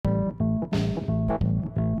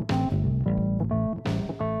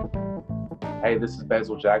Hey, this is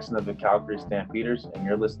Basil Jackson of the Calgary Stampeders, and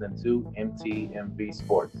you're listening to MTMV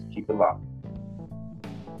Sports. Keep it locked.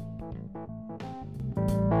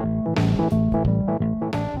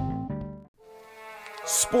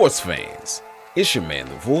 Sports fans, it's your man,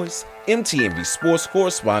 The Voice, MTMV Sports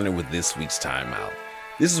correspondent with this week's Timeout.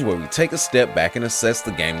 This is where we take a step back and assess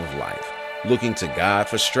the game of life, looking to God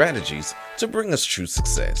for strategies to bring us true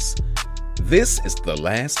success. This is the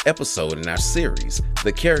last episode in our series,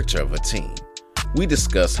 The Character of a Team. We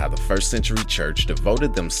discuss how the first century church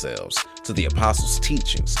devoted themselves to the apostles'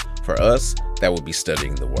 teachings. For us, that would be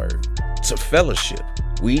studying the word. To fellowship,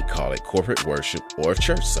 we call it corporate worship or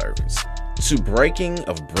church service. To breaking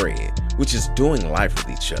of bread, which is doing life with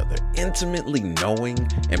each other, intimately knowing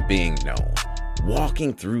and being known,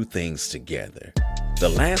 walking through things together. The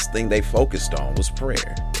last thing they focused on was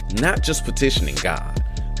prayer, not just petitioning God,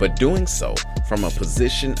 but doing so from a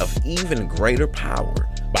position of even greater power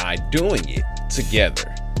by doing it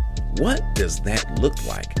together. What does that look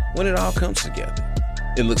like when it all comes together?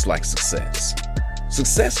 It looks like success.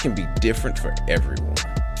 Success can be different for everyone.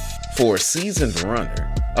 For a seasoned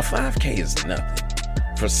runner, a 5K is nothing.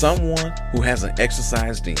 For someone who hasn't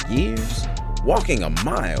exercised in years, walking a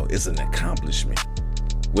mile is an accomplishment.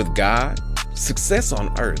 With God, success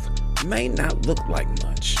on earth may not look like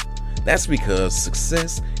much. That's because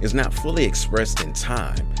success is not fully expressed in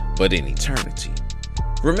time, but in eternity.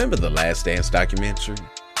 Remember the Last Dance documentary?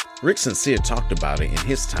 Rick Sincere talked about it in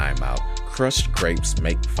his Timeout, Crushed Grapes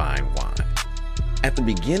Make Fine Wine. At the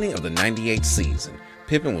beginning of the 98 season,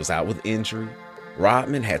 Pippen was out with injury,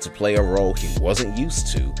 Rodman had to play a role he wasn't used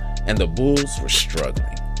to, and the Bulls were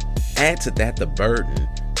struggling. Add to that the burden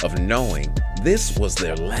of knowing this was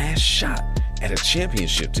their last shot at a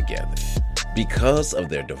championship together. Because of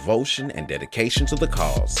their devotion and dedication to the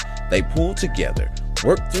cause, they pulled together,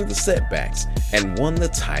 worked through the setbacks, and won the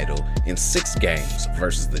title in 6 games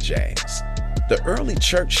versus the Jazz. The early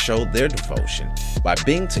church showed their devotion by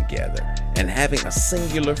being together and having a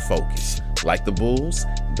singular focus. Like the Bulls,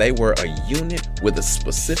 they were a unit with a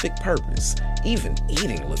specific purpose. Even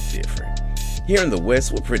eating looked different. Here in the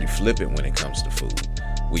West, we're pretty flippant when it comes to food.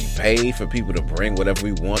 We pay for people to bring whatever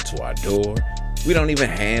we want to our door. We don't even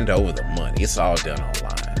hand over the money. It's all done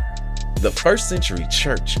online. The first century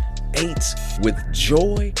church ate with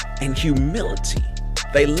joy and humility.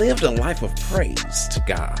 They lived a life of praise to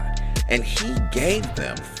God, and He gave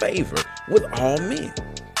them favor with all men.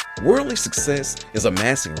 Worldly success is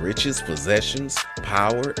amassing riches, possessions,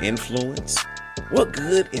 power, influence. What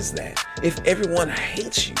good is that if everyone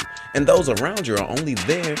hates you and those around you are only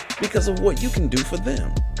there because of what you can do for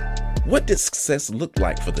them? What did success look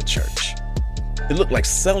like for the church? It looked like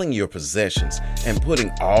selling your possessions and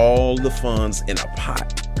putting all the funds in a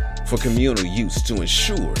pot for communal use to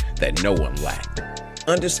ensure that no one lacked.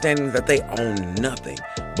 Understanding that they owned nothing,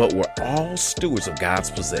 but were all stewards of God's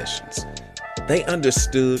possessions. They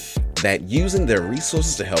understood that using their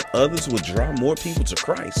resources to help others would draw more people to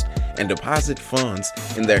Christ and deposit funds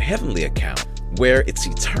in their heavenly account where it's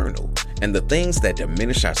eternal, and the things that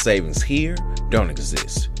diminish our savings here don't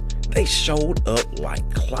exist. They showed up like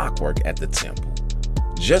clockwork at the temple.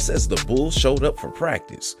 Just as the Bulls showed up for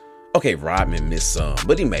practice. Okay, Rodman missed some,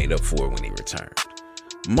 but he made up for it when he returned.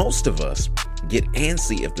 Most of us get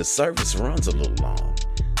antsy if the service runs a little long.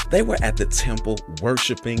 They were at the temple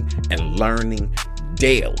worshiping and learning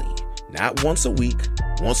daily, not once a week,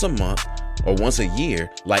 once a month, or once a year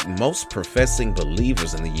like most professing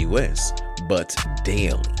believers in the U.S., but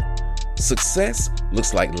daily. Success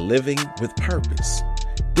looks like living with purpose,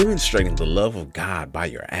 demonstrating the love of God by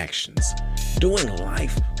your actions, doing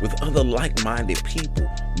life with other like-minded people,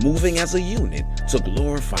 moving as a unit to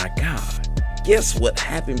glorify God. Guess what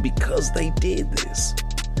happened because they did this?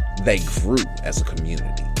 They grew as a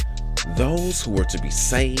community. Those who were to be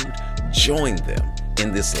saved joined them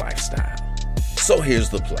in this lifestyle. So here's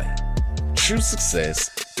the play. True success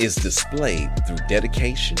is displayed through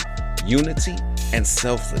dedication, unity, and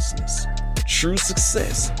selflessness. True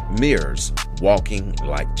success mirrors walking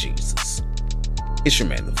like Jesus. It's your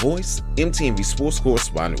man, The Voice, MTMV Sports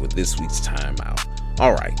correspondent with this week's Timeout.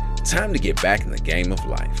 All right, time to get back in the game of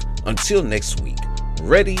life. Until next week,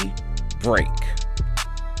 ready, break.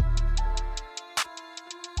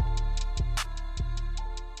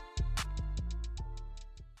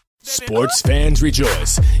 Sports fans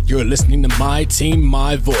rejoice. You're listening to My Team,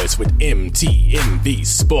 My Voice with MTMV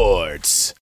Sports.